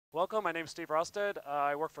Welcome, my name is Steve Rostedt.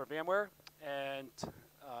 I work for VMware, and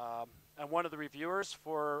I'm one of the reviewers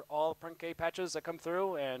for all printk patches that come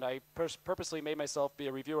through, and I purposely made myself be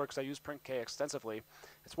a reviewer because I use printk extensively.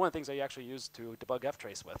 It's one of the things I actually use to debug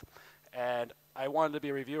ftrace with. And I wanted to be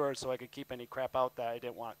a reviewer so I could keep any crap out that I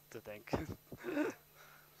didn't want to think.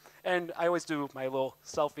 And I always do my little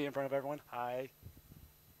selfie in front of everyone. Hi.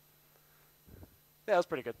 Yeah, that was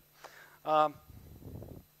pretty good.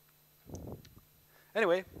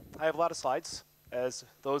 Anyway, I have a lot of slides. As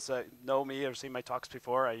those that know me or seen my talks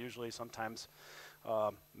before, I usually sometimes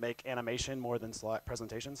make animation more than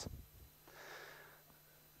presentations.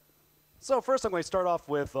 So first I'm going to start off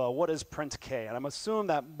with what is printk, and I'm assuming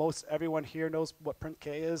that most everyone here knows what printk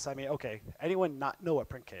is. I mean, okay, anyone not know what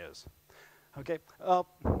printk is? Okay,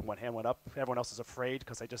 one hand went up. Everyone else is afraid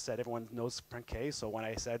because I just said everyone knows printk. So when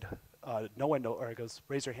I said no one knows, or it goes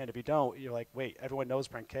raise your hand if you don't, you're like, wait, everyone knows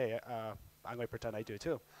printk. I'm going to pretend I do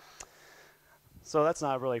too. So that's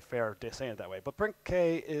not really fair saying it that way. But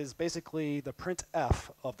printk is basically the printf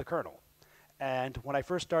of the kernel. And when I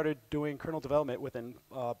first started doing kernel development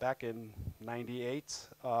back in '98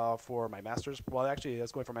 for my master's, well, actually, I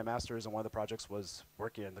was going for my master's, and one of the projects was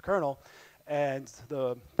working in the kernel. And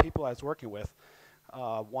the people I was working with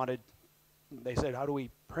they said, how do we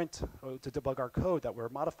print to debug our code that we're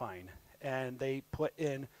modifying? And they put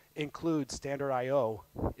in include standard I/O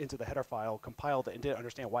into the header file, compiled it, and didn't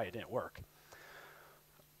understand why it didn't work.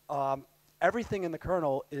 Everything in the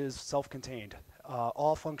kernel is self-contained.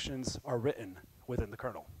 All functions are written within the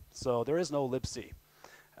kernel. So there is no libc.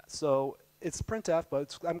 So it's printf,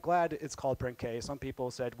 but I'm glad it's called printk. Some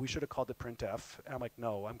people said we should have called it printf. And I'm like,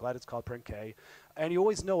 no, I'm glad it's called printk. And you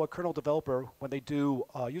always know a kernel developer when they do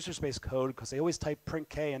user space code, because they always type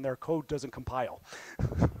printk and their code doesn't compile.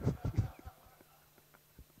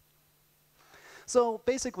 So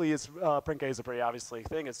basically, printk is a pretty obviously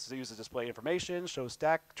thing. It's used to display information, show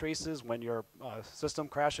stack traces when your system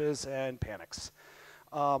crashes and panics.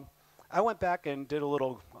 I went back and did a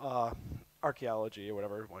little archaeology, or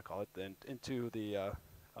whatever you want to call it, into the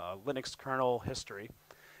Linux kernel history.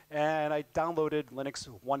 And I downloaded Linux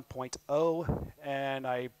 1.0, and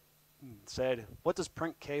I said, what does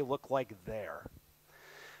printk look like there?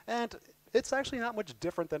 And it's actually not much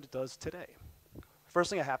different than it does today. First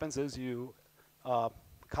thing that happens is you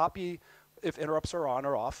copy if interrupts are on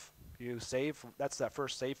or off. You save, that's that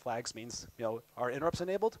first save flags means, are interrupts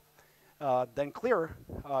enabled? Then clear,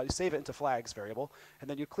 you save it into flags variable, and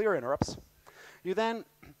then you clear interrupts. You then,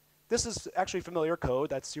 this is actually familiar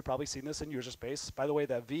code. You've probably seen this in user space. By the way,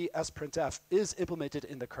 the vsprintf is implemented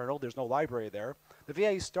in the kernel. There's no library there. The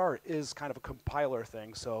va start is kind of a compiler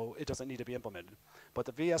thing, so it doesn't need to be implemented. But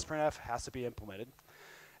the vsprintf has to be implemented.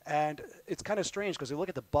 And it's kind of strange because you look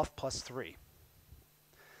at the buff +3.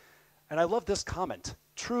 And I love this comment,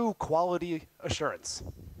 true quality assurance.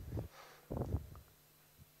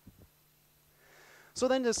 So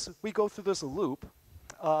then we go through this loop,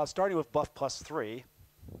 starting with buff +3,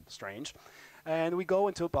 strange, and we go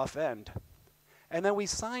into buff end. And then we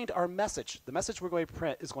signed our message. The message we're going to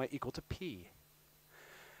print is going to equal to P.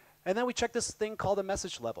 And then we check this thing called a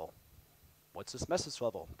message level. What's this message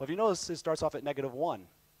level? But if you notice, it starts off at -1.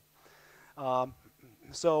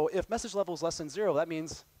 So if message level is less than 0, that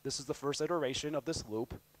means this is the first iteration of this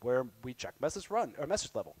loop where we check message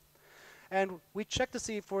level. And we check to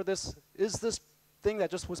see for this, is this thing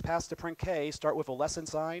that just was passed to printk start with a less than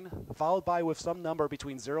sign, followed by with some number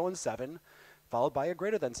between 0 and 7, followed by a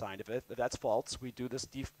greater than sign. If that's false, we do this,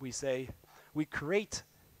 we create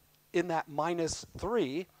in that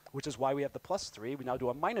 -3, which is why we have the +3. We now do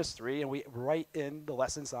a -3, and we write in the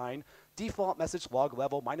less than sign, default message log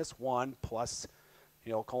level -1 plus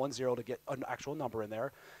 :0 to get an actual number in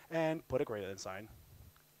there, and put a greater than sign.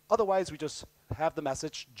 Otherwise, we just have the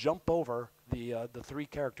message jump over the 3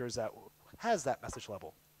 characters that has that message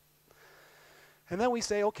level. And then we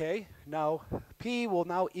say, okay, now P will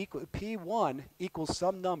now equal, P1 equals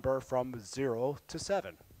some number from 0 to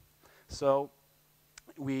 7. So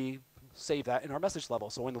we save that in our message level.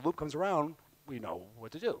 So when the loop comes around, we know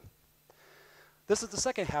what to do. This is the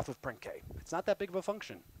second half of printk. It's not that big of a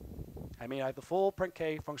function. I mean, I have the full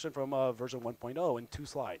printk function from version 1.0 in 2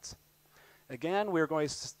 slides. Again, we're going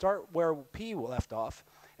to start where P left off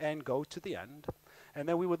and go to the end. And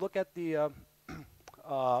then we would look at the,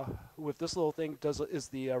 with this little thing, is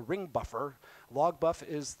the ring buffer. Log buff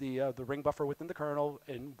is the ring buffer within the kernel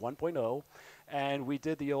in 1.0. And we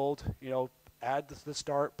did the old, add the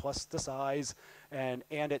start plus the size and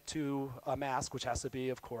it to a mask, which has to be,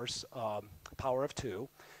 of course, power of 2.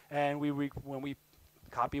 And when we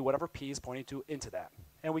copy whatever P is pointing to into that.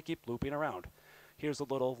 And we keep looping around. Here's a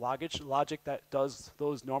little logic that does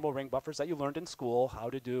those normal ring buffers that you learned in school,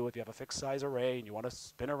 how to do if you have a fixed size array and you want to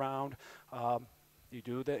spin around. You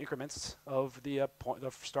do the increments of the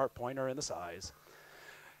start pointer and the size.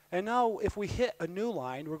 And now if we hit a new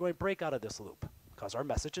line, we're going to break out of this loop because our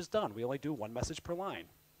message is done. We only do one message per line.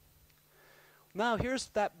 Now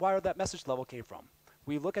here's where that message level came from.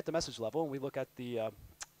 We look at the message level and we look at the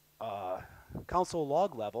console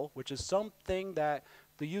log level, which is something that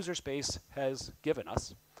the user space has given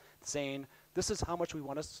us, saying this is how much we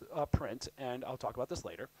want to print, and I'll talk about this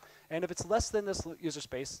later. And if it's less than this user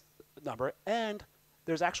space number, and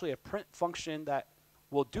there's actually a print function that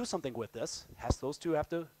will do something with this, those two have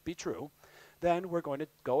to be true, then we're going to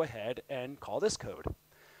go ahead and call this code.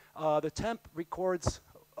 The temp records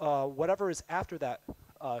whatever is after that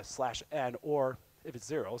 /n, or if it's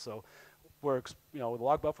 0, so we're, the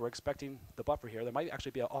log buffer, we're expecting the buffer here. There might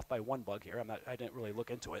actually be an off by 1 bug here. I didn't really look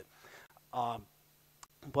into it.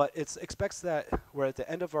 But it expects that we're at the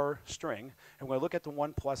end of our string, and we're going to look at the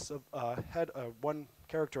 1 plus one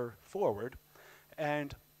character forward,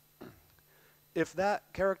 and if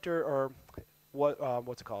that character, or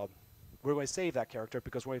what's it called? We're going to save that character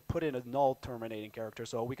because we're going to put in a null terminating character.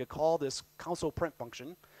 So we could call this console print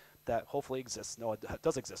function that hopefully exists. No, it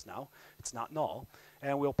does exist now. It's not null.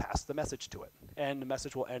 And we'll pass the message to it. And the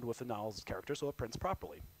message will end with the null character, so it prints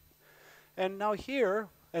properly. And now here,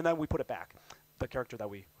 and then we put it back, the character that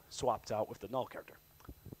we swapped out with the null character.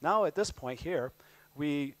 Now at this point here,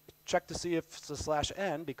 we check to see if it's a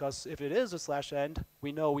 /n, because if it is a /n,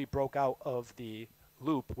 we know we broke out of the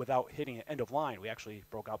loop without hitting an end of line. We actually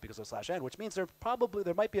broke out because of /n, which means there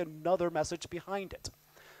might be another message behind it.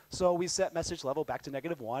 So we set message level back to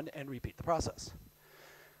 -1 and repeat the process.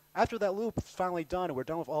 After that loop is finally done and we're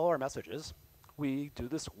done with all our messages, we do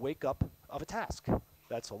this wake up of a task.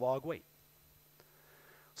 That's a log wait.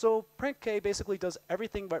 So printk basically does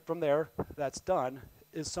everything right from there that's done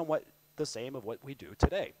is somewhat the same of what we do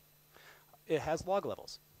today. It has log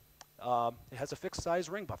levels. It has a fixed size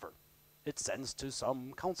ring buffer. It sends to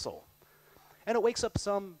some console. And it wakes up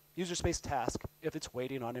some user space task if it's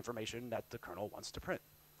waiting on information that the kernel wants to print.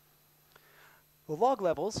 The log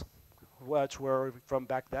levels, which were from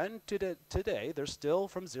back then to today, they're still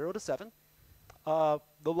from 0 to 7. The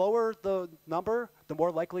lower the number, the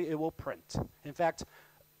more likely it will print. In fact,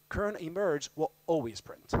 kern emerge will always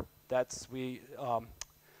print. There's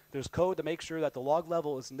code to make sure that the log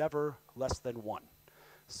level is never less than 1.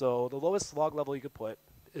 So the lowest log level you could put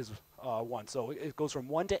is 1. So it goes from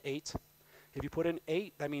 1 to 8. If you put in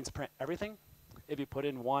 8, that means print everything. If you put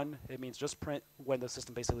in 1, it means just print when the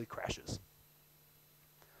system basically crashes.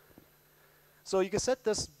 So you can set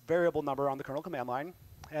this variable number on the kernel command line,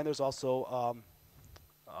 and there's also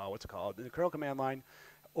what's it called? The kernel command line,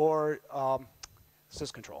 or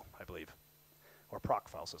syscontrol, I believe, or proc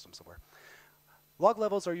file system somewhere. Log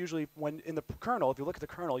levels are usually when in the kernel. If you look at the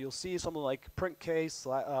kernel, you'll see something like printk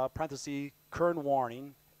parenthesis kern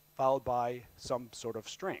warning followed by some sort of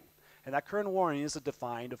string, and that kern warning is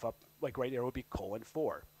defined of like right there would be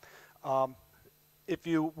 :4. If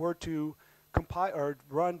you were to compile or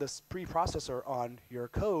run this preprocessor on your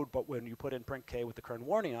code, but when you put in printk with the kern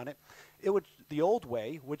warning on it, the old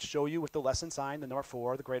way would show you with the less than sign, the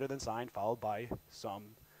 -4, the greater than sign, followed by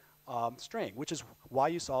some string, which is why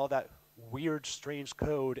you saw that weird, strange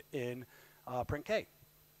code in printk.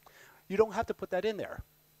 You don't have to put that in there.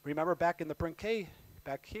 Remember back in the printk,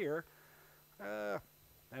 back here,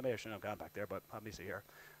 maybe I shouldn't have gone back there, but let me see here.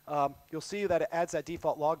 You'll see that it adds that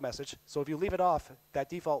default log message. So if you leave it off, that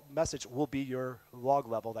default message will be your log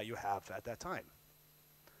level that you have at that time.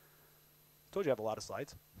 Told you I have a lot of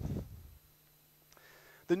slides.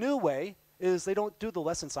 The new way is they don't do the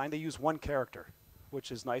less than sign. They use one character,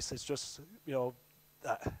 which is nice. It's just,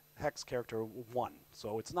 hex character 1.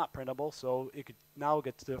 So it's not printable. So it could now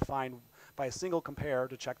get defined by a single compare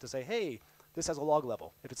to check to say, hey, this has a log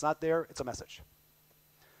level. If it's not there, it's a message.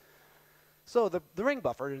 So the ring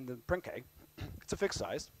buffer in the printk, it's a fixed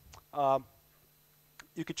size.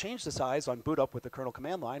 You could change the size on boot up with the kernel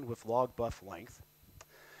command line with log buff length.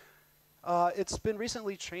 It's been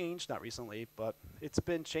recently changed, not recently, but it's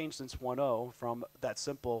been changed since 1.0 from that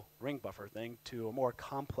simple ring buffer thing to a more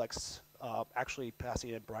complex, actually passing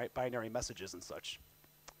in binary messages and such.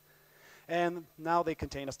 And now they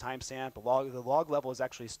contain a timestamp. The log level is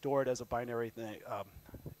actually stored as a binary thing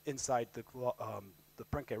inside the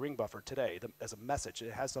printk ring buffer today as a message.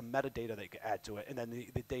 It has some metadata that you can add to it, and then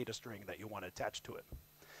the data string that you want to attach to it.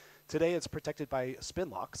 Today it's protected by spin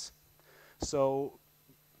locks, so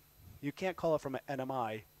you can't call it from an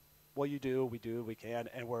NMI. Well, we can,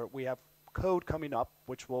 and we have code coming up,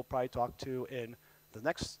 which we'll probably talk to in the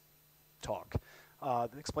next talk,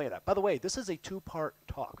 explain that. By the way, this is a two-part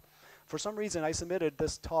talk. For some reason, I submitted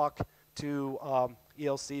this talk to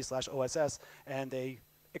ELC/OSS, and they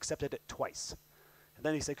accepted it twice. And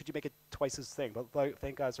then he said, could you make it twice as thing? But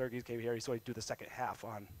thank God Sergey came here. He's going to do the second half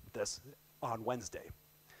on this on Wednesday,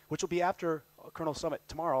 which will be after Kernel Summit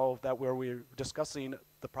tomorrow, where we're discussing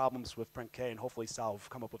the problems with printk and hopefully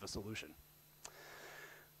come up with a solution.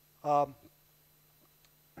 Of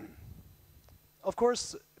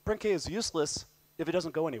course, printk is useless if it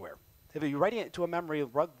doesn't go anywhere. If you're writing it to a memory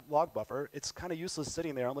log buffer, it's kind of useless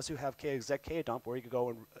sitting there unless you have kexec kdump where you can go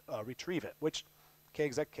and retrieve it, which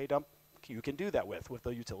kexec kdump you can do that with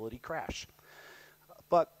the utility crash.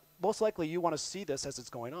 But most likely you want to see this as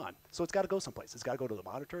it's going on. So it's got to go someplace. It's got to go to the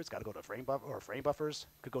monitor. It's got to go to frame buffers.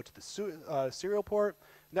 It could go to the serial port,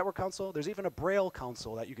 network console. There's even a Braille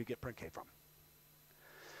console that you could get printk from.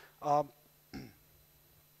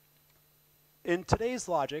 In today's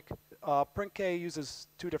logic, printk uses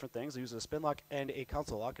two different things. It uses a spin lock and a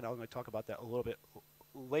console lock, and I'm going to talk about that a little bit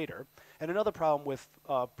later. And another problem with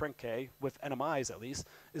printk, with NMIs at least,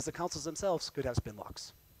 is the consoles themselves could have spin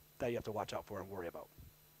locks that you have to watch out for and worry about.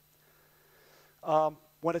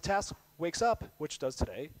 When a task wakes up, which does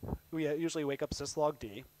today, we usually wake up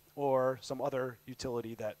syslogd or some other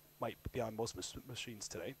utility that might be on most machines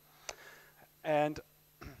today. And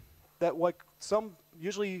that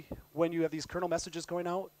usually when you have these kernel messages going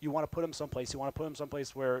out, you want to put them someplace. You want to put them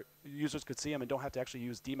someplace where users could see them and don't have to actually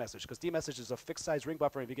use dmessage, because dmessage is a fixed size ring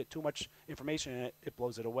buffer, and if you get too much information in it, it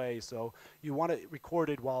blows it away. So you want it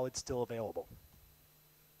recorded while it's still available.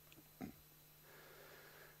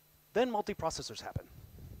 Then multiprocessors happen.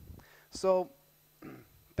 So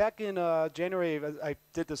back in January, I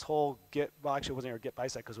did this whole Git, well actually it wasn't a Git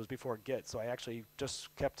bisect because it was before Git, so I actually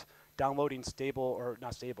just kept downloading stable, or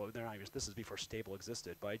not stable, this is before stable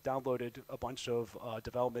existed, but I downloaded a bunch of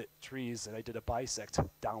development trees, and I did a bisect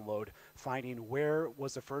download, finding where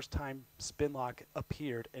was the first time spinlock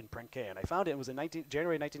appeared in printk. And I found it was in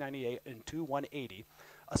January 1998 in 2.180.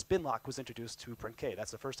 A spinlock was introduced to printk.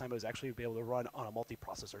 That's the first time it was actually able to run on a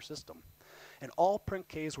multiprocessor system. And all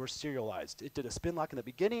printks were serialized. It did a spinlock in the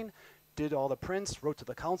beginning, did all the prints, wrote to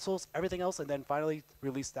the consoles, everything else, and then finally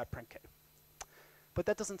released that printk. But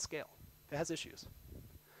that doesn't scale. It has issues.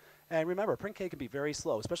 And remember, printk can be very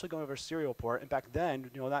slow, especially going over a serial port. And back then,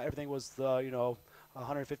 not everything was the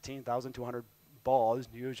 115,200 balls.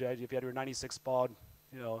 Usually, if you had your 96 baud,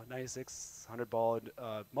 9600 baud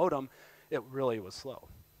modem, it really was slow.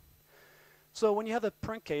 So when you have the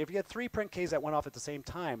printk, if you had 3 printks that went off at the same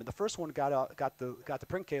time, and the first one got the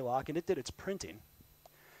printk lock and it did its printing,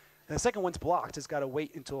 and the second one's blocked, it's got to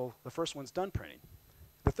wait until the first one's done printing.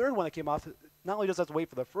 The third one that came off, not only does it have to wait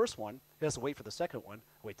for the first one, it has to wait for the second one,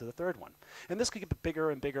 wait to the third one. And this could get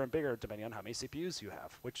bigger and bigger and bigger depending on how many CPUs you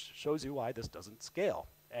have, which shows you why this doesn't scale.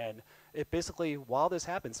 And it basically, while this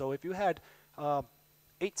happens, so if you had 8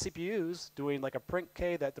 CPUs doing like a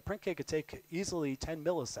printk, that the printk could take easily 10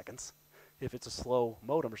 milliseconds if it's a slow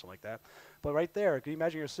modem or something like that. But right there, can you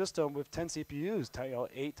imagine your system with 10 CPUs,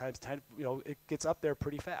 8 times 10, it gets up there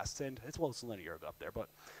pretty fast. And it's linear up there, but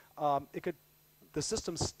the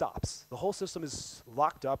system stops. The whole system is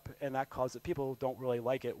locked up, and that causes it. People don't really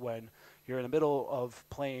like it when you're in the middle of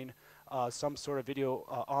playing some sort of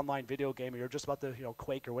online video game, and you're just about to,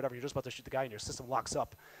 Quake or whatever, you're just about to shoot the guy, and your system locks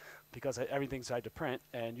up because everything's tried to print,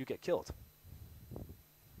 and you get killed.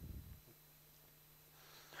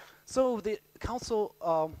 So the console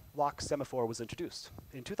lock semaphore was introduced.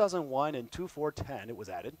 In 2001 and 2.4.10, it was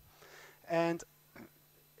added. And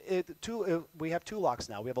we have 2 locks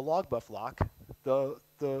now. We have a log buff lock. The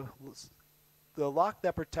lock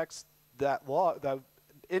that protects that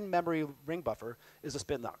in-memory ring buffer is a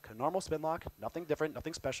spin lock. A normal spin lock, nothing different,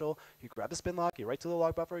 nothing special. You grab the spin lock, you write to the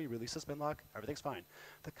log buffer, you release the spin lock, everything's fine.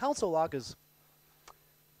 The console lock is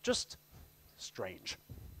just strange.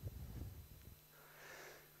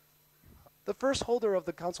 The first holder of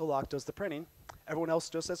the console lock does the printing. Everyone else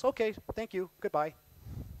just says, okay, thank you, goodbye.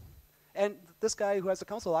 And this guy who has the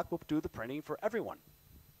console lock will do the printing for everyone.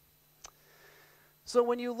 So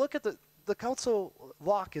when you look at the console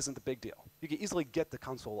lock isn't the big deal. You can easily get the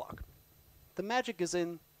console lock. The magic is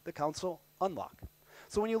in the console unlock.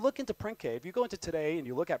 So when you look into printk, if you go into today and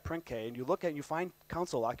you look at printk and you look at and you find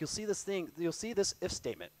console lock, you'll see this if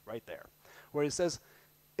statement right there, where it says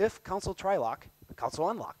if console try lock, console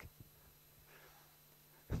unlock.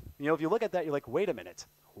 If you look at that, you're like, wait a minute.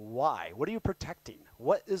 Why? What are you protecting?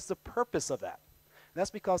 What is the purpose of that? And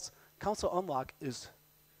that's because console unlock is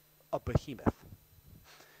a behemoth.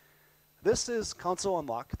 This is console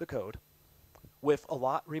unlock, the code. with a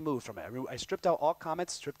lot removed from it. I stripped out all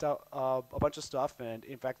comments, stripped out a bunch of stuff, and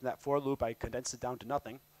in fact, in that for loop, I condensed it down to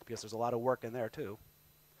nothing because there's a lot of work in there too.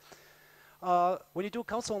 When you do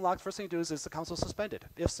console unlock, first thing you do is the console suspended?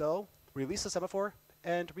 If so, release the semaphore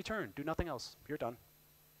and return. Do nothing else. You're done.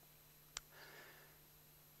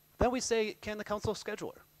 Then we say, can the console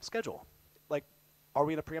schedule? Like, are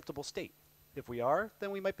we in a preemptible state? If we are,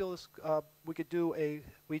 then we might be able to,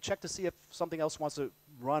 we check to see if something else wants to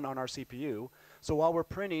run on our CPU. So while we're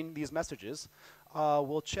printing these messages,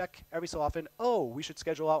 we'll check every so often, oh, we should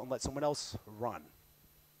schedule out and let someone else run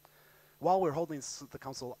while we're holding the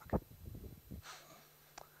console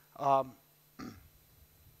lock.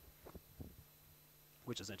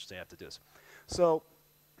 Which is interesting, I have to do this. So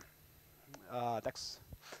next,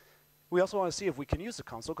 we also want to see if we can use the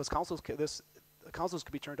console, because consoles can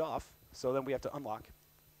be turned off, so then we have to unlock.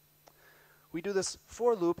 We do this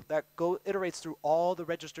for loop that iterates through all the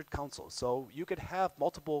registered consoles. So you could have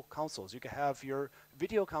multiple consoles. You could have your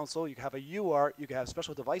video console, you could have a UART, you could have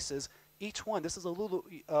special devices. Each one, this is a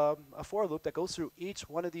for loop that goes through each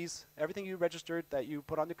one of these, everything you registered that you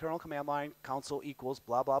put on the kernel command line, console equals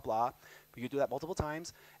blah, blah, blah. You do that multiple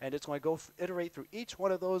times, and it's going to go iterate through each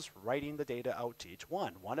one of those, writing the data out to each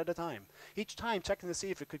one at a time. Each time checking to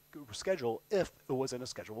see if it could schedule if it was in a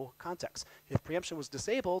schedulable context. If preemption was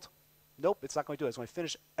disabled, nope, it's not going to do it. It's going to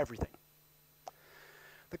finish everything.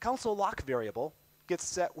 The console lock variable gets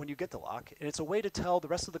set when you get the lock, and it's a way to tell the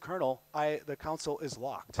rest of the kernel the console is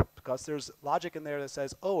locked, because there's logic in there that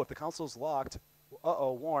says, oh, if the console's locked,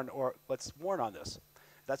 warn, or let's warn on this.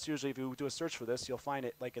 That's usually, if you do a search for this, you'll find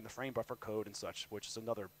it like in the frame buffer code and such, which is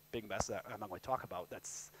another big mess that I'm not going to talk about.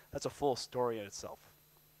 That's a full story in itself.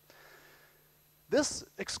 This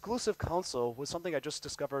exclusive console was something I just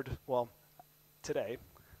discovered, well, today.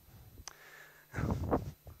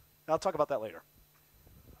 I'll talk about that later.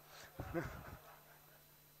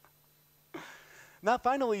 Now,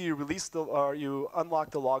 finally, you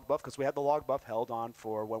unlock the log buff, because we had the log buff held on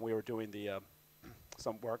for when we were doing the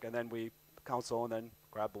some work, and then we console and then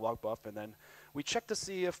grab the log buff, and then we check to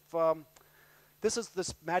see if this is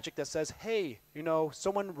this magic that says, hey,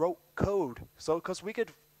 someone wrote code. So, because we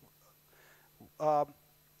could,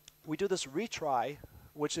 we do this retry,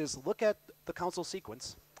 which is look at the console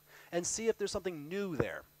sequence and see if there's something new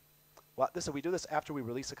there. Well, we do this after we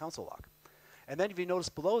release the console lock. And then if you notice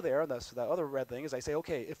below there, that other red thing is I say,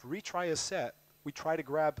 okay, if retry is set, we try to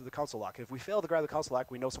grab the console lock. If we fail to grab the console lock,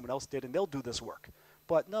 we know someone else did, and they'll do this work.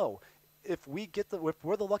 But no, if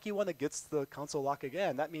we're the lucky one that gets the console lock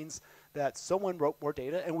again, that means that someone wrote more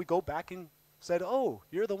data, and we go back and said, oh,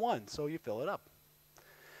 you're the one, so you fill it up.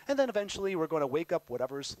 And then eventually we're going to wake up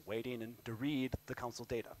whatever's waiting and to read the console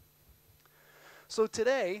data. So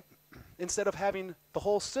today, instead of having the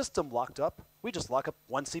whole system locked up, we just lock up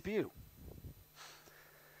one CPU.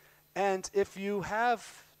 And if you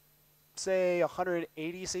have, say,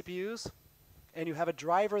 180 CPUs, and you have a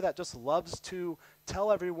driver that just loves to tell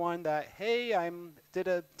everyone that, hey, did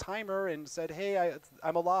a timer and said, hey,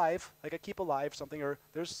 I'm alive, like I keep alive something, or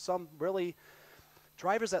there's some really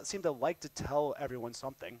drivers that seem to like to tell everyone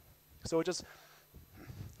something. So it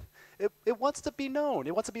wants to be known.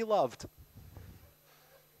 It wants to be loved.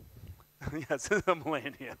 Yes, a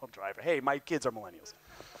millennial driver. Hey, my kids are millennials.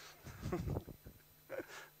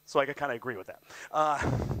 So I can kind of agree with that.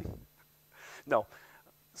 No.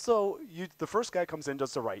 So the first guy comes in,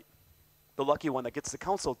 does the write. The lucky one that gets the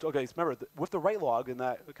console. Okay, remember, with the write log in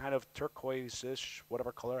that kind of turquoise-ish,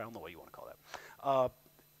 whatever color, I don't know what you want to call that.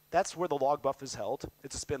 That's where the log buff is held.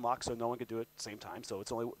 It's a spin lock, so no one can do it at the same time. So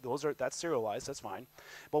it's only that's serialized. That's fine.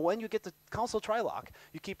 But when you get the console try lock,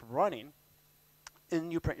 you keep running,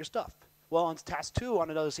 and you print your stuff. Well, on task 2 on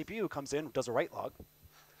another CPU comes in, does a write log,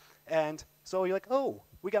 and so you're like, oh,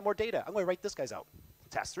 we got more data. I'm going to write this guy's out.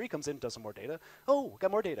 Task 3 comes in, does some more data. Oh,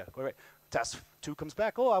 got more data. Go right. Task 2 comes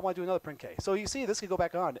back. Oh, I want to do another printk. So you see, this could go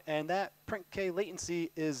back on, and that printk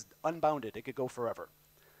latency is unbounded. It could go forever.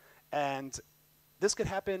 And this could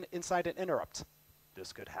happen inside an interrupt.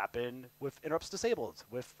 This could happen with interrupts disabled,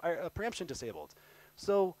 with preemption disabled.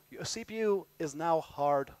 So a CPU is now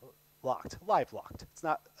hard locked, live locked. It's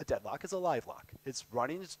not a deadlock, it's a live lock. It's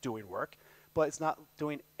running, it's doing work, but it's not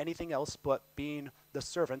doing anything else but being the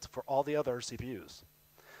servant for all the other CPUs.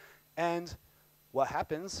 And what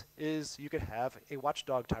happens is you could have a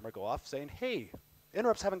watchdog timer go off saying, hey,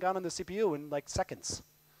 interrupts haven't gone on the CPU in like seconds.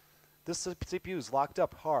 This CPU is locked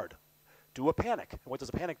up hard. Do a panic. And what does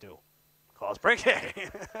a panic do? Cause printk.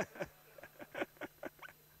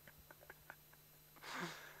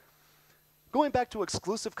 Going back to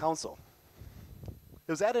exclusive console.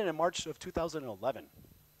 It was added in March of 2011.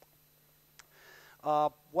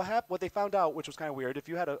 What they found out, which was kind of weird, if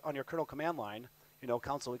you had on your kernel command line, you know,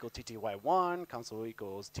 console equals tty1, console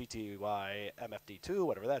equals ttymfd2,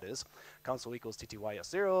 whatever that is, console equals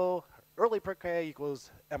ttys0, early printk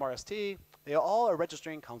equals mrst. They all are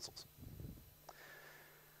registering consoles.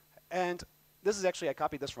 And this is actually, I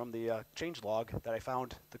copied this from the change log that I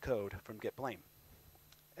found the code from git blame.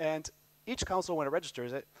 And each console, when it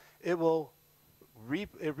registers it, it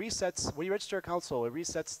resets, when you register a console, it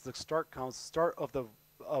resets the start of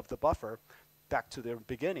the buffer back to the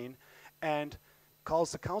beginning, and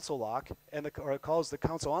calls the console lock or it calls the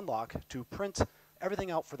console unlock to print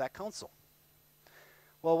everything out for that console.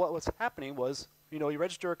 Well, what was happening was, you know, you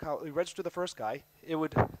register the first guy.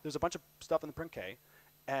 There's a bunch of stuff in the printk,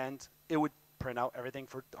 and it would print out everything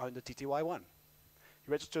on the TTY1.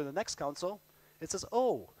 You register the next console. It says,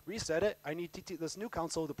 oh, reset it. I need this new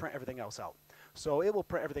console to print everything else out. So it will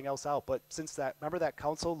print everything else out. But since remember that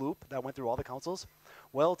console loop that went through all the consoles?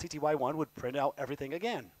 Well, TTY1 would print out everything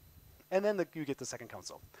again. And then you get the second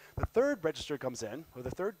console. The third register comes in, or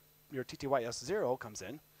your TTYS0 comes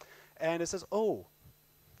in, and it says, oh,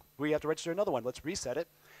 we have to register another one. Let's reset it,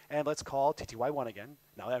 and let's call TTY1 again.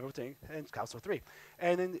 Now everything, and console 3.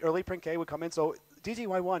 And then the early printk would come in. So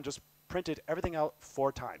TTY1 just printed everything out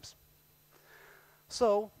 4 times.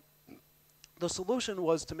 So the solution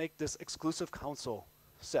was to make this exclusive console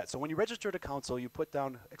set. So when you register the console, you put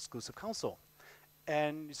down exclusive console,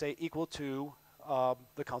 and you say equal to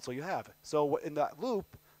the console you have. So in that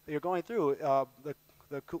loop that you're going through,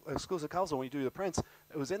 the exclusive console, when you do the prints,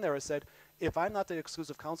 it was in there. It said, if I'm not the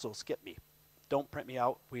exclusive console, skip me. Don't print me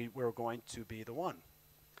out. We're going to be the one.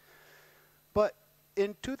 But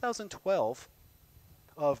in 2012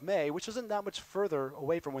 of May, which isn't that much further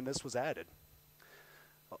away from when this was added,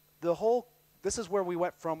 this is where we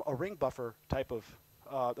went from a ring buffer type of,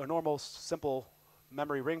 a normal simple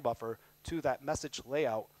memory ring buffer, to that message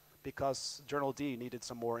layout, because journal D needed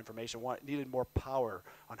some more information, needed more power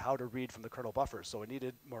on how to read from the kernel buffer. So it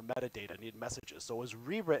needed more metadata, needed messages. So it was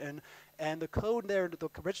rewritten, and the code there, the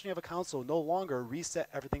registering of a console, no longer reset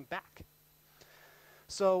everything back.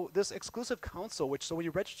 So this exclusive console, so when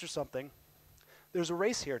you register something, there's a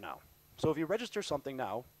race here now. So if you register something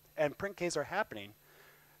now, and printks are happening,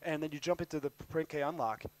 and then you jump into the printk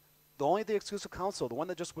unlock, only the exclusive console, the one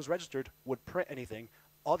that just was registered, would print anything.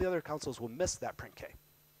 All the other consoles will miss that printk.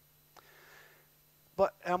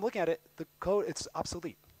 But I'm looking at it, the code, it's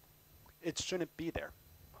obsolete. It shouldn't be there.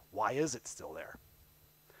 Why is it still there?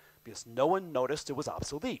 Because no one noticed it was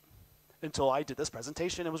obsolete until I did this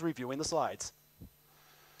presentation and was reviewing the slides.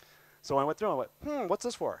 So I went through and I went, what's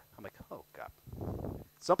this for? I'm like, oh, God.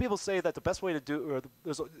 Some people say that the best way to do, or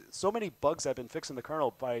there's so many bugs that have been fixed in the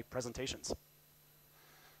kernel by presentations.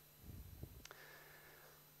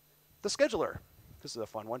 The scheduler. This is a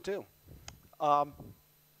fun one, too.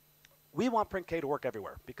 We want printk to work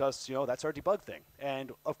everywhere because, you know, that's our debug thing.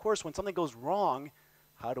 And of course, when something goes wrong,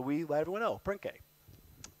 how do we let everyone know? Printk.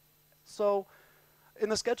 So in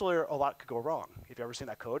the scheduler, a lot could go wrong. If you've ever seen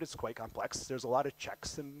that code, it's quite complex. There's a lot of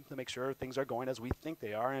checks to make sure things are going as we think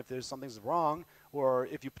they are. And if there's something's wrong, or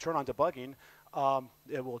if you turn on debugging,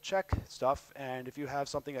 it will check stuff. And if you have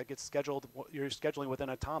something that gets scheduled, you're scheduling within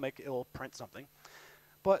atomic, it will print something.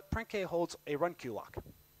 But printk holds a run queue lock.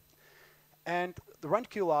 And the run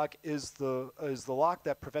queue lock is the lock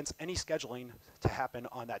that prevents any scheduling to happen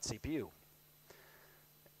on that CPU.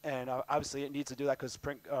 And obviously it needs to do that because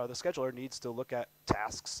the scheduler needs to look at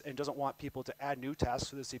tasks and doesn't want people to add new tasks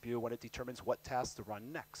to the CPU when it determines what tasks to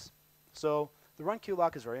run next. So the run queue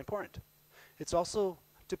lock is very important. It's also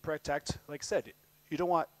to protect, like I said, you don't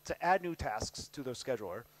want to add new tasks to the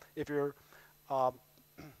scheduler if you're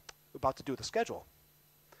about to do the schedule.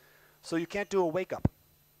 So you can't do a wake up.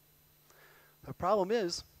 The problem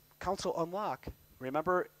is, console unlock,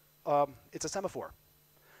 remember, it's a semaphore.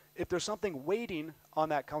 If there's something waiting on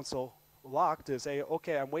that console lock to say,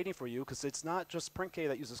 okay, I'm waiting for you, because it's not just printk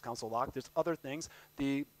that uses console lock, there's other things.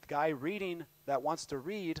 The guy reading that wants to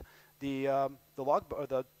read the log or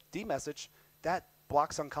the D message, that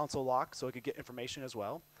blocks on console lock, so it could get information as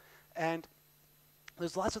well. And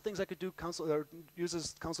there's lots of things that could do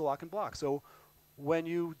uses console lock and block. So when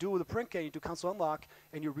you do the printk, you do console unlock,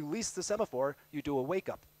 and you release the semaphore, you do a wake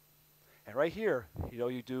up. And right here, you know,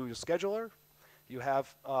 you do your scheduler, you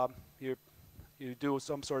have you do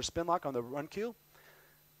some sort of spin lock on the run queue,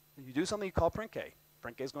 you do something you call printk.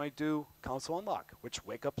 Printk is going to do console unlock, which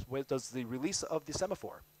does the release of the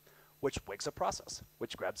semaphore, which wakes up process,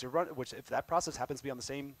 which grabs your run, which if that process happens to be on the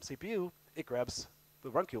same CPU, it grabs the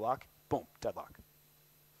run queue lock, boom, deadlock.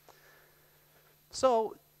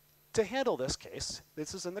 So to handle this case,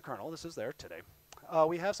 this is in the kernel, this is there today.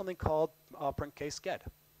 we have something called printk sched,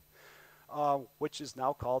 which is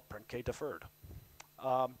now called printk deferred.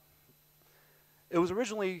 It was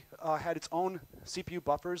originally had its own CPU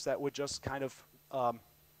buffers that would just kind of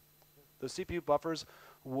the CPU buffers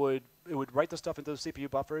would write the stuff into the CPU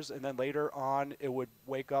buffers, and then later on it would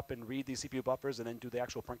wake up and read these CPU buffers and then do the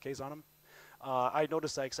actual printks on them. I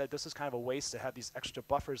noticed that I said this is kind of a waste to have these extra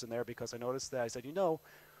buffers in there, because I noticed that I said, you know,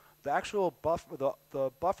 the actual buffer,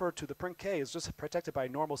 the buffer to the printk is just protected by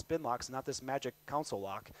normal spin locks, not this magic console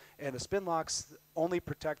lock. And the spin locks only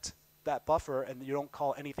protect that buffer, and you don't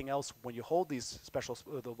call anything else when you hold these special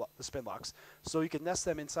the spin locks. So you can nest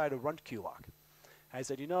them inside a run queue lock. And I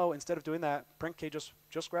said, you know, instead of doing that, printk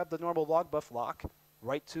just grab the normal log buff lock,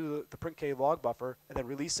 write to the printk log buffer, and then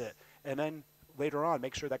release it. And then later on,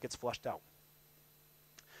 make sure that gets flushed out.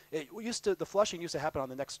 The flushing used to happen on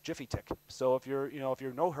the next Jiffy tick. So if you're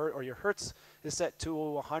no hurt, or your hertz is set to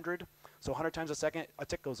 100, so 100 times a second, a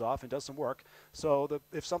tick goes off and does some work. So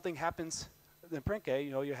if something happens in printk,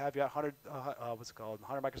 you know, you have 100, what's it called,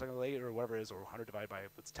 100 microseconds later, or whatever it is, or 100 divided by,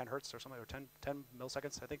 it's 10 hertz or something, or 10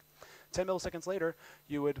 milliseconds, I think. 10 milliseconds later,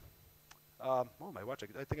 you would, oh, my watch,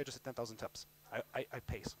 I think I just hit 10,000 steps. I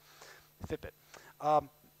pace, Fitbit.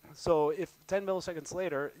 So if 10 milliseconds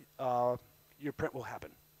later, your print will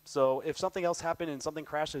happen. So if something else happened and something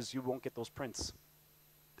crashes, you won't get those prints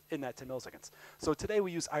in that 10 milliseconds. So today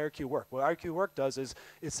we use IRQ work. What IRQ work does is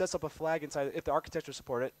it sets up a flag inside, if the architecture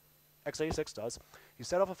support it, x86 does, you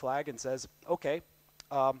set up a flag and says, okay,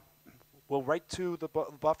 we'll write to the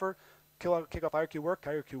buffer, kick off IRQ work.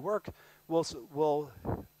 IRQ work will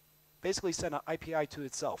basically send an IPI to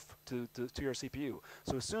itself, to your CPU.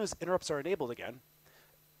 So as soon as interrupts are enabled again,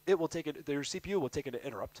 it will take it, your CPU will take an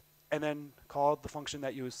interrupt, and then call the function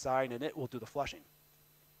that you assign, and it will do the flushing.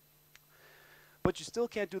 But you still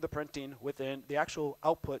can't do the printing within the actual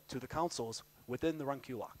output to the consoles within the run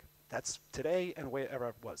queue lock. That's today and the way it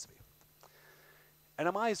ever was to be.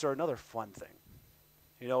 NMIs are another fun thing.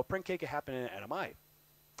 You know, printk can happen in an NMI.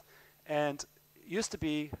 And it used to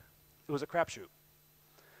be, it was a crapshoot.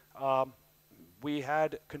 We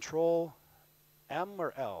had control M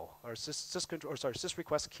or L, or sys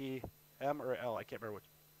request key M or L, I can't remember which.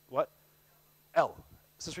 What? L.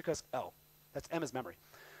 Sys request L. That's M is memory.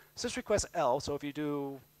 Sys request L, so if you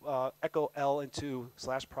do echo L into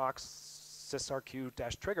 /proc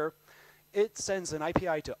sysrq-trigger, it sends an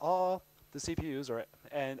IPI to all the CPUs,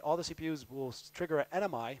 and all the CPUs will trigger an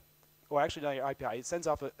NMI, or actually not your IPI, it sends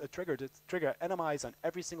off a trigger to trigger NMIs on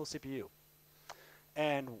every single CPU.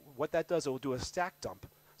 And what that does, it will do a stack dump.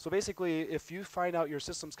 So basically, if you find out your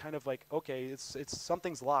system's kind of like, okay, it's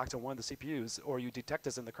something's locked on one of the CPUs, or you detect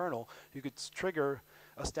this in the kernel, you could trigger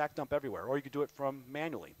a stack dump everywhere, or you could do it from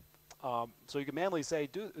manually. So you can manually say,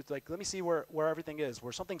 let me see where everything is,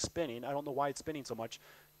 where something's spinning. I don't know why it's spinning so much.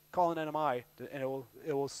 Call an NMI, and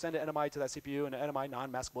it will send an NMI to that CPU, and an NMI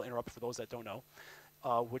non-maskable interrupt for those that don't know,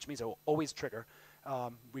 which means it will always trigger,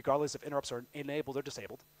 regardless if interrupts are enabled or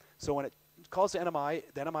disabled. So when it calls the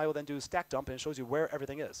NMI will then do a stack dump, and it shows you where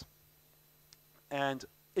everything is. And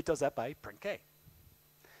it does that by printk.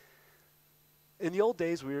 In the old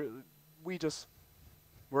days, we just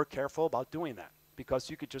were careful about doing that, because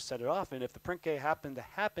you could just set it off, and if the printk happened to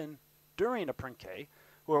happen during a printk,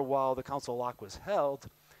 or while the console lock was held,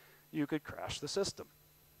 you could crash the system.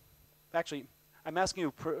 Actually, I'm asking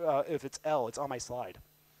you if it's L. It's on my slide.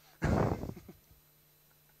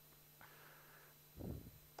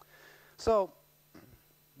 So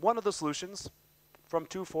one of the solutions from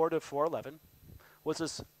 2.4 to 4.11 was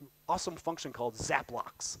this awesome function called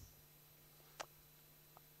zaplocks.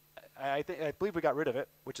 I believe we got rid of it,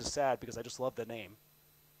 which is sad because I just love the name.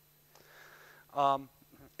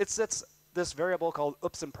 It sets this variable called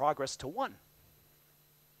oops in progress to 1.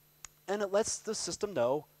 And it lets the system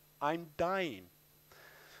know I'm dying.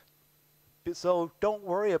 So don't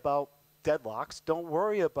worry about deadlocks. Don't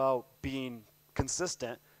worry about being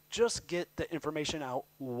consistent. Just get the information out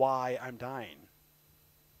why I'm dying.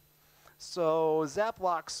 So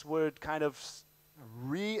zaplocks would kind of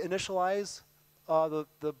reinitialize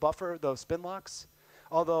the buffer, the spin locks,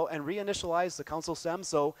 and reinitialize the console stem.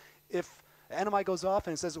 So if NMI goes off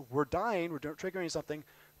and it says we're dying, we're triggering something,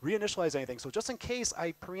 reinitialize anything. So just in case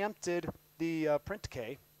I preempted the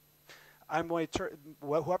printk, I'm going to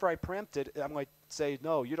whoever I preempted, I'm going to say,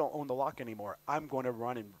 no, you don't own the lock anymore. I'm going to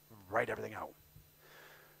run and write everything out.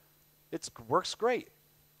 It works great,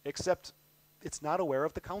 except it's not aware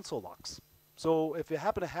of the console locks. So if it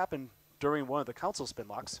happened to happen during one of the console spin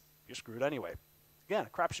locks, you're screwed anyway. Again, a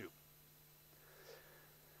crapshoot.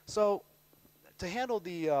 So to handle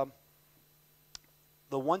the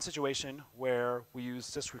one situation where we use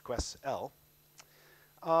sysrequest L,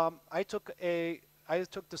 I took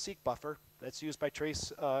the seek buffer that's used by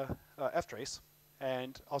trace ftrace,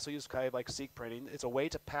 and also used kind of like seek printing. It's a way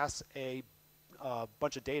to pass a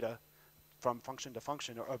bunch of data from function to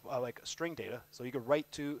function, or like string data. So you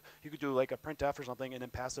could do like a printf or something, and then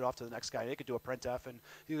pass it off to the next guy. They could do a printf, and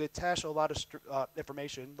you could attach a lot of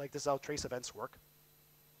information. Like this is how trace events work.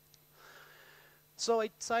 So I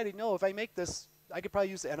decided, no, if I make this, I could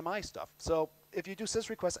probably use the NMI stuff. So if you do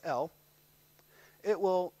sysrequest_l, it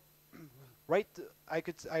will write.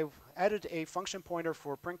 I've added a function pointer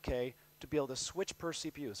for printk to be able to switch per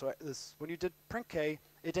CPU. So when you did printk,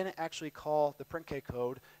 it didn't actually call the printk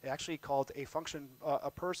code. It actually called a function,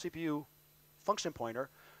 a per CPU function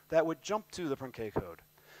pointer that would jump to the printk code.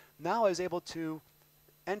 Now I was able to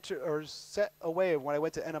enter or set away when I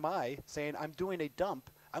went to NMI saying I'm doing a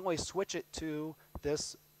dump. I'm going to switch it to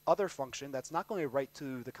this other function that's not going to write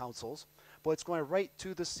to the consoles, but it's going to write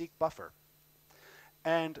to the seek buffer.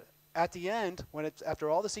 And at the end, after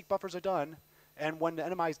all the seek buffers are done, and when the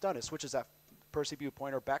NMI is done, it switches that per CPU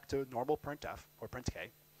pointer back to normal printf or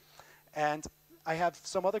printk. And I have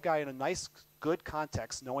some other guy in a nice, good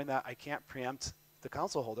context, knowing that I can't preempt the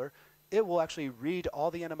console holder. It will actually read all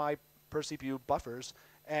the NMI per CPU buffers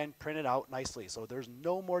and print it out nicely. So there's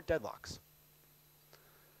no more deadlocks.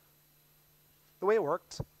 The way it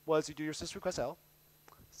worked was you do your sysrequest_l,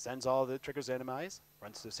 sends all the triggers to NMIs,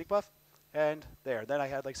 runs to seekbuff, and there. Then I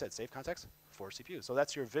had, like I said, save context for CPU. So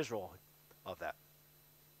that's your visual of that.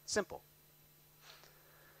 Simple.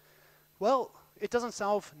 Well, it doesn't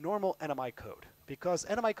solve normal NMI code, because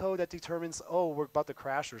NMI code that determines, oh, we're about to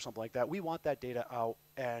crash or something like that, we want that data out,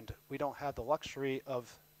 and we don't have the luxury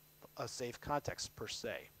of a safe context per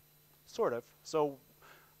se. Sort of. So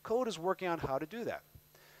code is working on how to do that.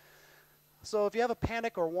 So if you have a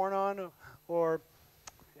panic or warn on, or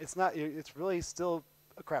it's really still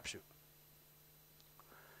a crapshoot.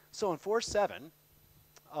 So in 4.7,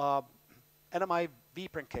 NMI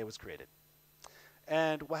vprintk was created.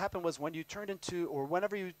 And what happened was when you turned into, or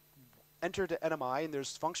whenever you entered NMI, and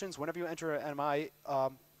there's functions, whenever you enter an NMI,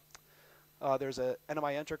 there's a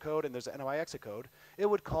NMI enter code and there's an NMI exit code, it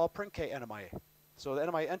would call printk NMI. So the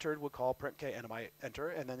NMI entered would call printk NMI enter,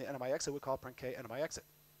 and then the NMI exit would call printk NMI exit.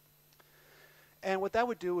 And what that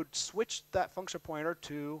would do would switch that function pointer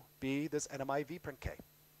to be this NMI vprintk,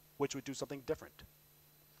 which would do something different.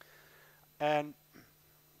 And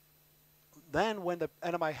then when the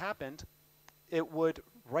NMI happened, it would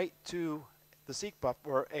write to the seek buffer,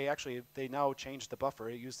 or actually they now changed the buffer.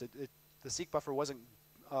 It used the seek buffer wasn't,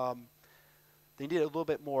 they needed a little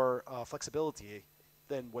bit more flexibility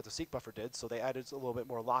than what the seek buffer did, so they added a little bit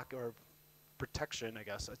more lock or protection, I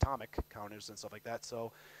guess, atomic counters and stuff like that.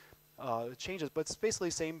 So it changes, but it's basically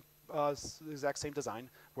same, exact same design,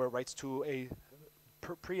 where it writes to a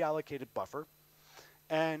pre-allocated buffer.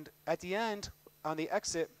 And at the end, on the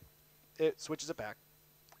exit, it switches it back,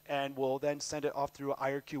 and will then send it off through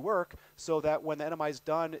IRQ work, so that when the NMI is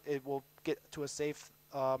done, it will get to a safe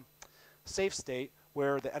state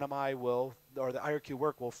where the NMI will, or the IRQ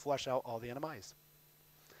work will flush out all the NMIs.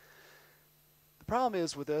 The problem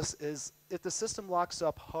is with this is if the system locks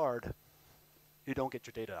up hard, you don't get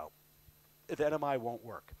your data out. The NMI won't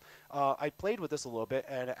work. I played with this a little bit,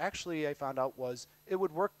 and actually I found out was it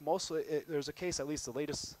would work mostly. There's a case, at least the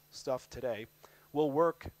latest stuff today, will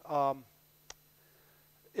work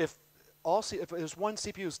if there's one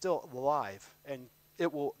CPU still alive, and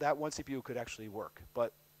that one CPU could actually work.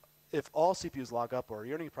 But if all CPUs log up or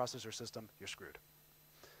you're in a processor system, you're screwed.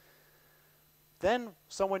 Then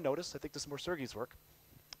someone noticed, I think this is more Sergey's work,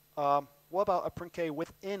 what about a printk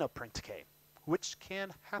within a printk, which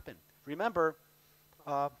can happen. Remember,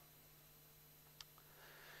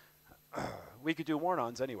 we could do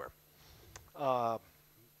warn-ons anywhere.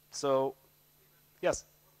 So, yes?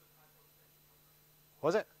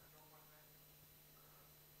 Was it?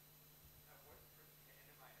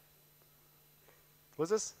 Was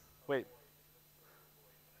this? Wait.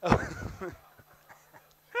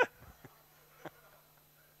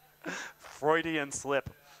 Freudian slip.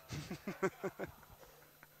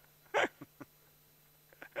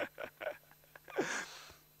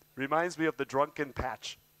 Reminds me of the drunken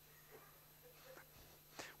patch,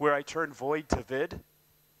 where I turned void to vid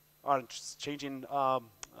on changing a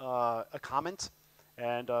comment,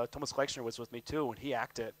 and Thomas Gleichner was with me too, and he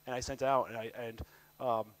acted, and I sent it out, and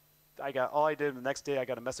I got all I did the next day. I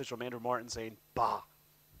got a message from Andrew Martin saying, "Bah."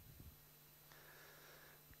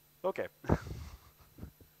 Okay.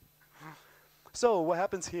 So what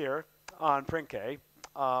happens here on printk?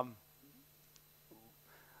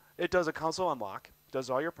 It does a console unlock, does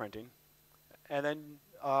all your printing, and then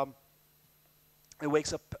it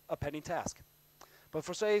wakes up a pending task. But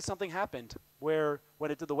for say something happened where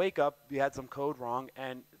when it did the wake up, you had some code wrong,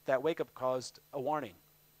 and that wake up caused a warning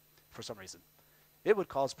for some reason. It would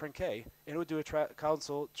cause printk, and it would do a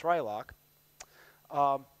console try lock.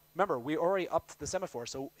 Remember, we already upped the semaphore,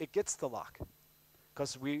 so it gets the lock,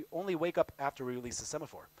 because we only wake up after we release the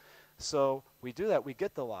semaphore. So we do that, we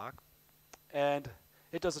get the lock, and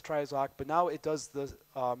it does a tries lock, but now it does the,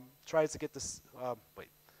 tries to get this, wait.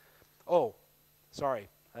 Oh, sorry,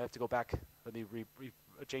 I have to go back. Let me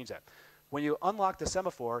change that. When you unlock the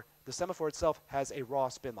semaphore itself has a raw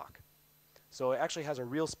spin lock. So it actually has a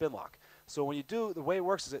real spin lock. So when you do, the way it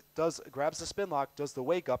works is it grabs the spin lock, does the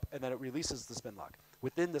wake up, and then it releases the spin lock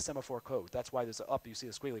within the semaphore code. That's why there's an up, you see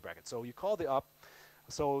the squiggly bracket. So you call the up,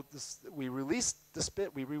 so we released the spin,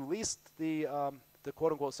 we released the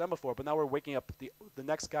quote-unquote semaphore, but now we're waking up the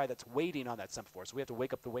next guy that's waiting on that semaphore. So we have to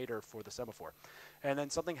wake up the waiter for the semaphore. And then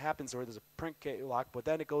something happens where there's a printk lock, but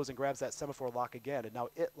then it goes and grabs that semaphore lock again, and now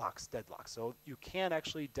it locks deadlock. So you can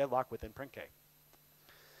actually deadlock within printk.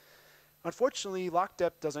 Unfortunately,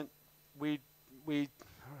 lockdep doesn't,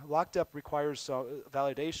 lockdep requires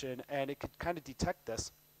validation, and it could kind of detect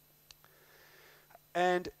this.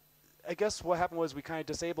 And I guess what happened was we kind of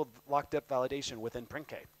disabled lockdep validation within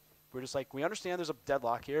printk. We're just like, we understand there's a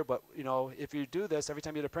deadlock here, but you know, if you do this, every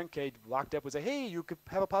time you hit a printk, lockdep would say, hey, you could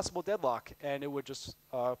have a possible deadlock, and it would just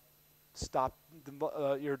stop,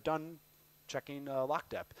 you're done checking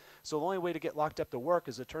lockdep. So the only way to get lockdep to work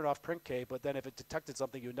is to turn off printk, but then if it detected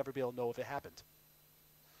something, you would never be able to know if it happened.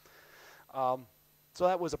 So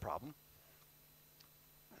that was a problem.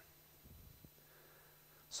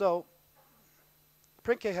 So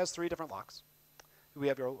printk has 3 different locks. We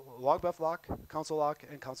have your logbuff lock, console lock,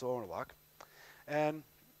 and console owner lock. And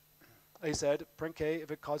like I said, printk,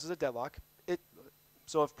 if it causes a deadlock,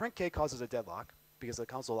 so if printk causes a deadlock, because the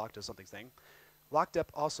console lock does something, lockdep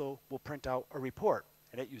also will print out a report,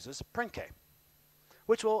 and it uses printk,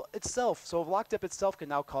 which will itself, so lockdep itself can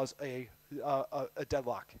now cause a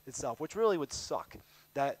deadlock itself, which really would suck.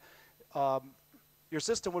 That your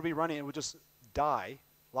system would be running and would just die,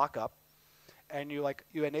 lock up, and you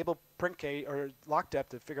enable printk or lockdep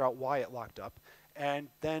to figure out why it locked up, and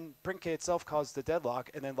then printk itself caused the deadlock,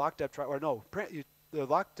 and then lockdep the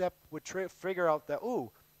lockdep would figure out that, ooh,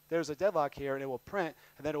 there's a deadlock here, and it will print,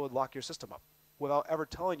 and then it would lock your system up without ever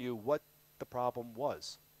telling you what the problem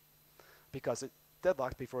was, because it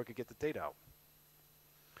deadlocked before it could get the data out.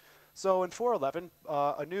 So in 4.11,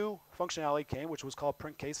 a new functionality came, which was called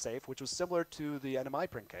printk safe, which was similar to the NMI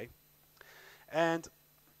printk, and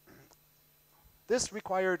this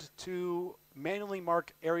required to manually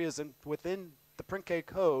mark areas within the printk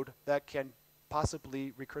code that can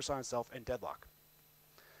possibly recurse on itself and deadlock.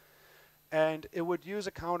 And it would use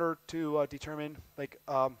a counter to determine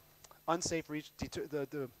unsafe region.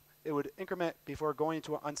 It would increment before going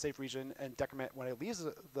into an unsafe region and decrement when it leaves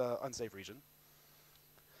the unsafe region.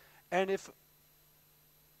 And if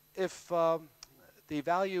the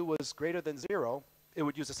value was greater than 0, it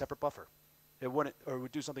would use a separate buffer. It wouldn't, or it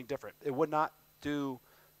would do something different. It would not do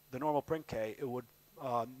the normal printk. It would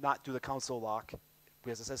not do the console lock,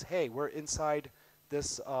 because it says, hey, we're inside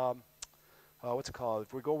this, what's it called?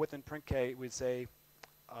 If we go within printk, we'd say,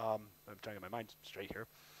 I'm trying to get my mind straight here.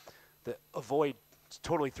 The avoid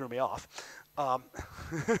totally threw me off.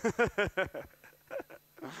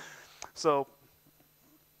 So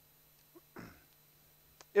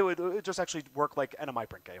it would just actually work like NMI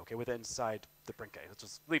printk, okay, within inside the printk. Let's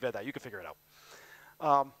just leave it at that. You can figure it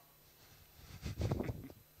out.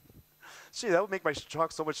 Gee, that would make my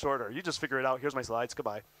talk so much shorter. You just figure it out. Here's my slides.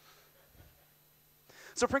 Goodbye.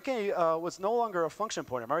 So printk was no longer a function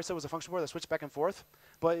pointer. I already said it was a function pointer that switched back and forth,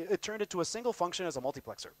 but it turned into a single function as a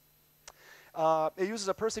multiplexer. It uses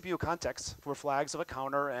a per CPU context for flags of a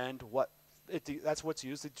counter, and that's what's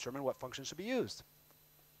used to determine what function should be used.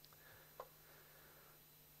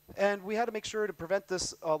 And we had to make sure to prevent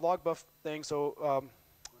this log buff thing, so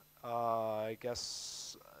I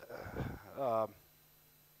guess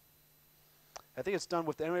I think it's done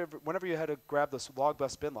with whenever you had to grab this log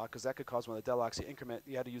buff spin lock, because that could cause one of the deadlocks. You increment,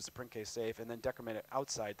 you had to use the printk safe, and then decrement it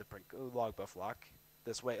outside the log buff lock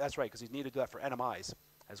this way. That's right, because you need to do that for NMIs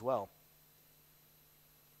as well.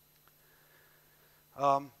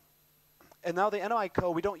 And now the NMI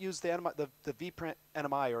code, we don't use the vprint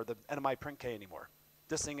NMI or the NMI printk anymore.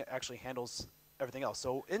 This thing actually handles everything else.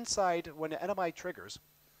 So inside, when the NMI triggers,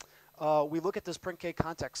 we look at this printk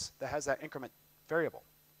context that has that increment variable.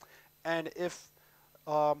 And if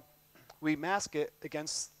we mask it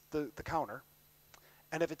against the counter,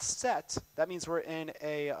 and if it's set, that means we're in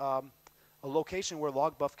a location where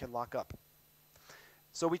logbuff can lock up.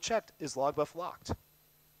 So we checked, is logbuff locked?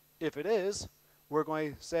 If it is, we're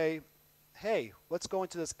going to say, hey, let's go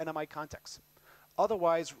into this NMI context.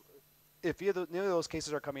 Otherwise, if either of those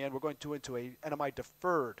cases are coming in, we're going to into a NMI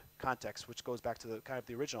deferred context, which goes back to the kind of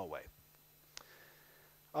the original way.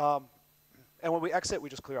 And when we exit, we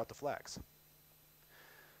just clear out the flags.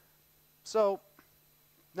 So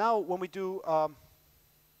now when we do,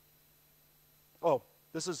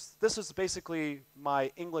 this is basically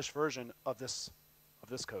my English version of this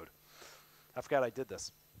code. I forgot I did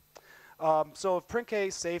this. So if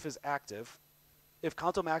printk safe is active, if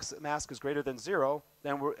console mask is greater than 0,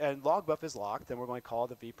 then and logbuff is locked, then we're going to call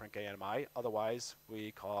the vprintk NMI. Otherwise,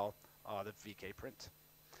 we call the vk print.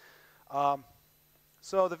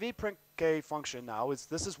 So the vprintk function now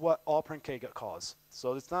this is what all printk calls.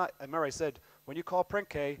 So it's not. Remember I said when you call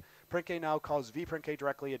printk now calls vprintk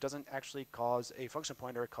directly. It doesn't actually cause a function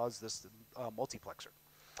pointer. It calls this multiplexer.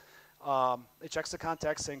 It checks the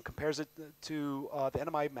context and compares it to the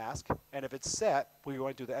NMI mask. And if it's set, we're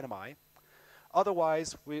going to do the NMI.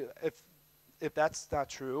 Otherwise, if that's not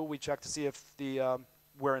true, we check to see if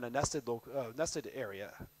we're in a nested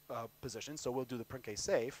area position. So we'll do the printk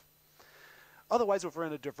safe. Otherwise, if we're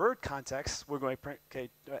in a deferred context, we're going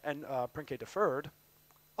printk deferred.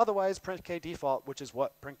 Otherwise, printk default, which is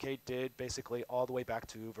what printk did basically all the way back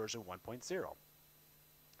to version 1.0.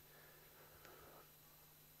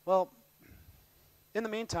 Well, in the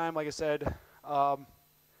meantime, like I said,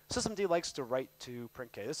 systemd likes to write to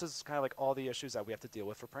printk. This is kind of like all the issues that we have to deal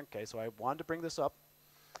with for printk, so I wanted to bring this up.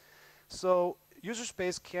 So user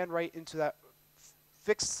space can write into that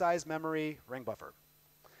fixed size memory ring buffer.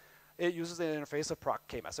 It uses the interface of proc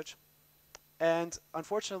kmessage. And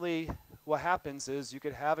unfortunately, what happens is you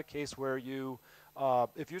could have a case where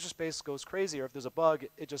if user space goes crazy or if there's a bug,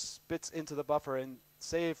 it just spits into the buffer. And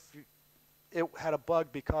say if it had a bug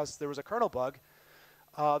because there was a kernel bug,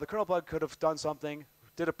 the kernel bug could have done something,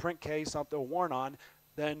 did a printk, something, a warn on,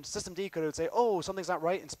 then systemd could say, oh, something's not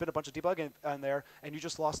right, and spit a bunch of debugging on there, and you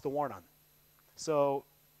just lost the warn on. So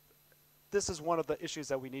this is one of the issues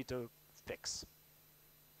that we need to fix.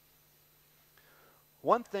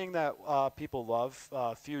 One thing that people love,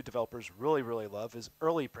 few developers really, really love, is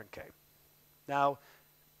early printk. Now,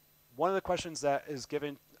 one of the questions that is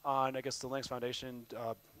given on, I guess, the Linux Foundation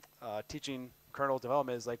teaching kernel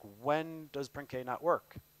development is like, when does printk not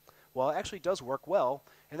work? Well, it actually does work well,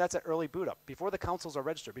 and that's at early boot up. Before the consoles are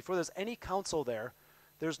registered, before there's any console there,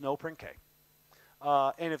 there's no printk.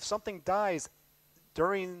 And if something dies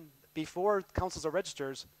before consoles are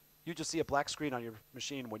registered, you just see a black screen on your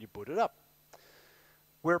machine when you boot it up,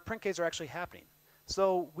 where printks are actually happening.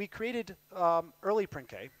 So we created early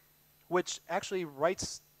printk, which actually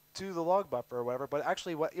writes to the log buffer or whatever, but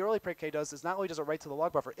actually what early printk does is not only does it write to the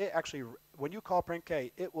log buffer, it actually, when you call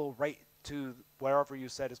printk, it will write to wherever you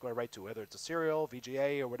said it's going to write to, whether it's a serial,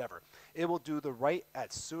 VGA, or whatever. It will do the write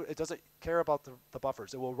at soon. It doesn't care about the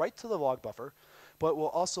buffers. It will write to the log buffer, but it will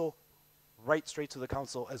also write straight to the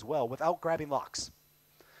console as well without grabbing locks.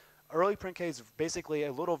 Early printk is basically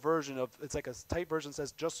a little version of, it's like a type version that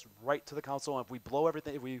says just write to the console, and if we blow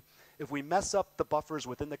everything, if we mess up the buffers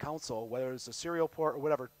within the console, whether it's a serial port or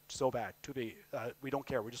whatever, so bad, too big. We don't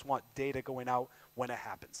care. We just want data going out when it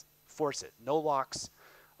happens. Force it. No locks.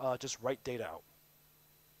 Just write data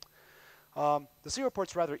out. The serial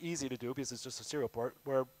port's rather easy to do because it's just a serial port,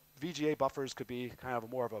 where VGA buffers could be kind of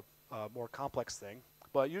more of a more complex thing.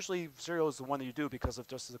 But usually serial is the one that you do because of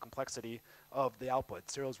just the complexity of the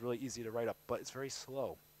output. Serial is really easy to write up, but it's very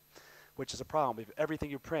slow, which is a problem. If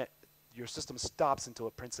everything you print, your system stops until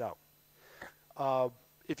it prints out.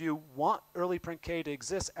 If you want early printk to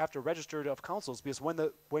exist after registered of consoles, because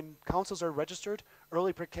when consoles are registered,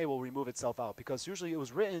 early printk will remove itself out, because usually it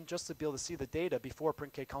was written just to be able to see the data before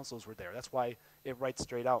printk consoles were there. That's why it writes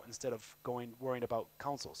straight out instead of worrying about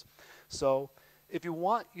consoles. So if you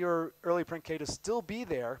want your early printk to still be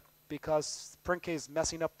there, because printk is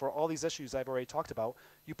messing up for all these issues I've already talked about,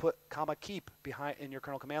 you put "keep" behind in your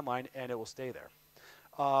kernel command line, and it will stay there.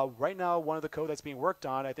 Right now, one of the code that's being worked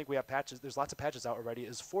on, I think we have patches, there's lots of patches out already,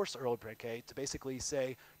 is force early printk to basically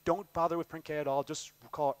say, don't bother with printk at all, just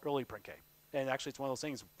call it early printk. And actually, it's one of those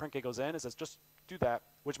things, printk goes in, it says, just do that,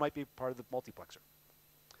 which might be part of the multiplexer.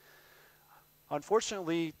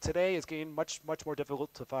 Unfortunately, today it's getting much, much more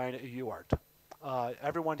difficult to find a UART.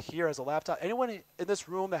 Everyone here has a laptop. Anyone in this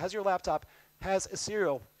room that has your laptop has a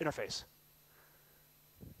serial interface.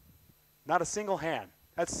 Not a single hand.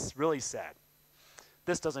 That's really sad.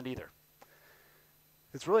 This doesn't either.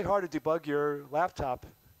 It's really hard to debug your laptop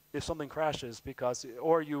if something crashes, because,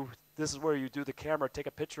 this is where you do the camera, take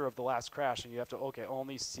a picture of the last crash, and you have to,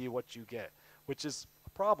 only see what you get, which is a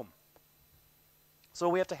problem. So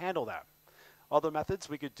we have to handle that. Other methods,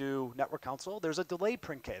 we could do network console. There's a delay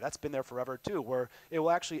printk. That's been there forever too, where it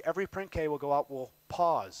will actually, every printk will go out, will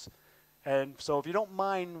pause. And so if you don't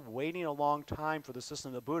mind waiting a long time for the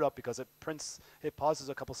system to boot up because it pauses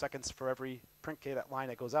a couple seconds for every printk that line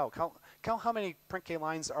that goes out. Count how many printk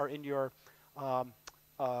lines are in your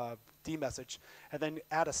D message, and then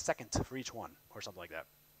add a second for each one, or something like that.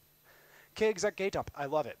 Kexec gateup, I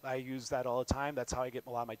love it. I use that all the time. That's how I get a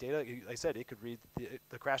lot of my data. Like I said, it could read,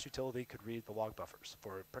 the crash utility could read the log buffers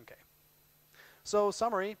for printk. So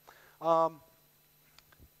summary,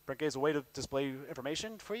 printk is a way to display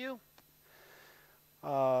information for you.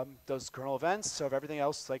 Does kernel events, of everything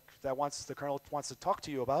else like that the kernel wants to talk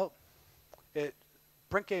to you about.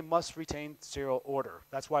 Printk must retain serial order.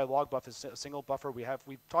 That's why log buff is a single buffer.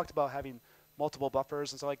 We've talked about having multiple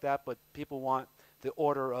buffers and stuff like that, but people want the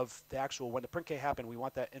order of the actual, when the printk happened, we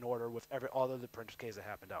want that in order with all of the printk's that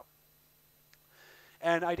happened out.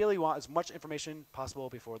 And ideally, you want as much information possible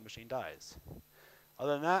before the machine dies.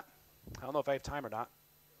 Other than that, I don't know if I have time or not.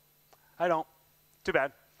 I don't. Too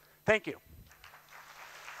bad. Thank you.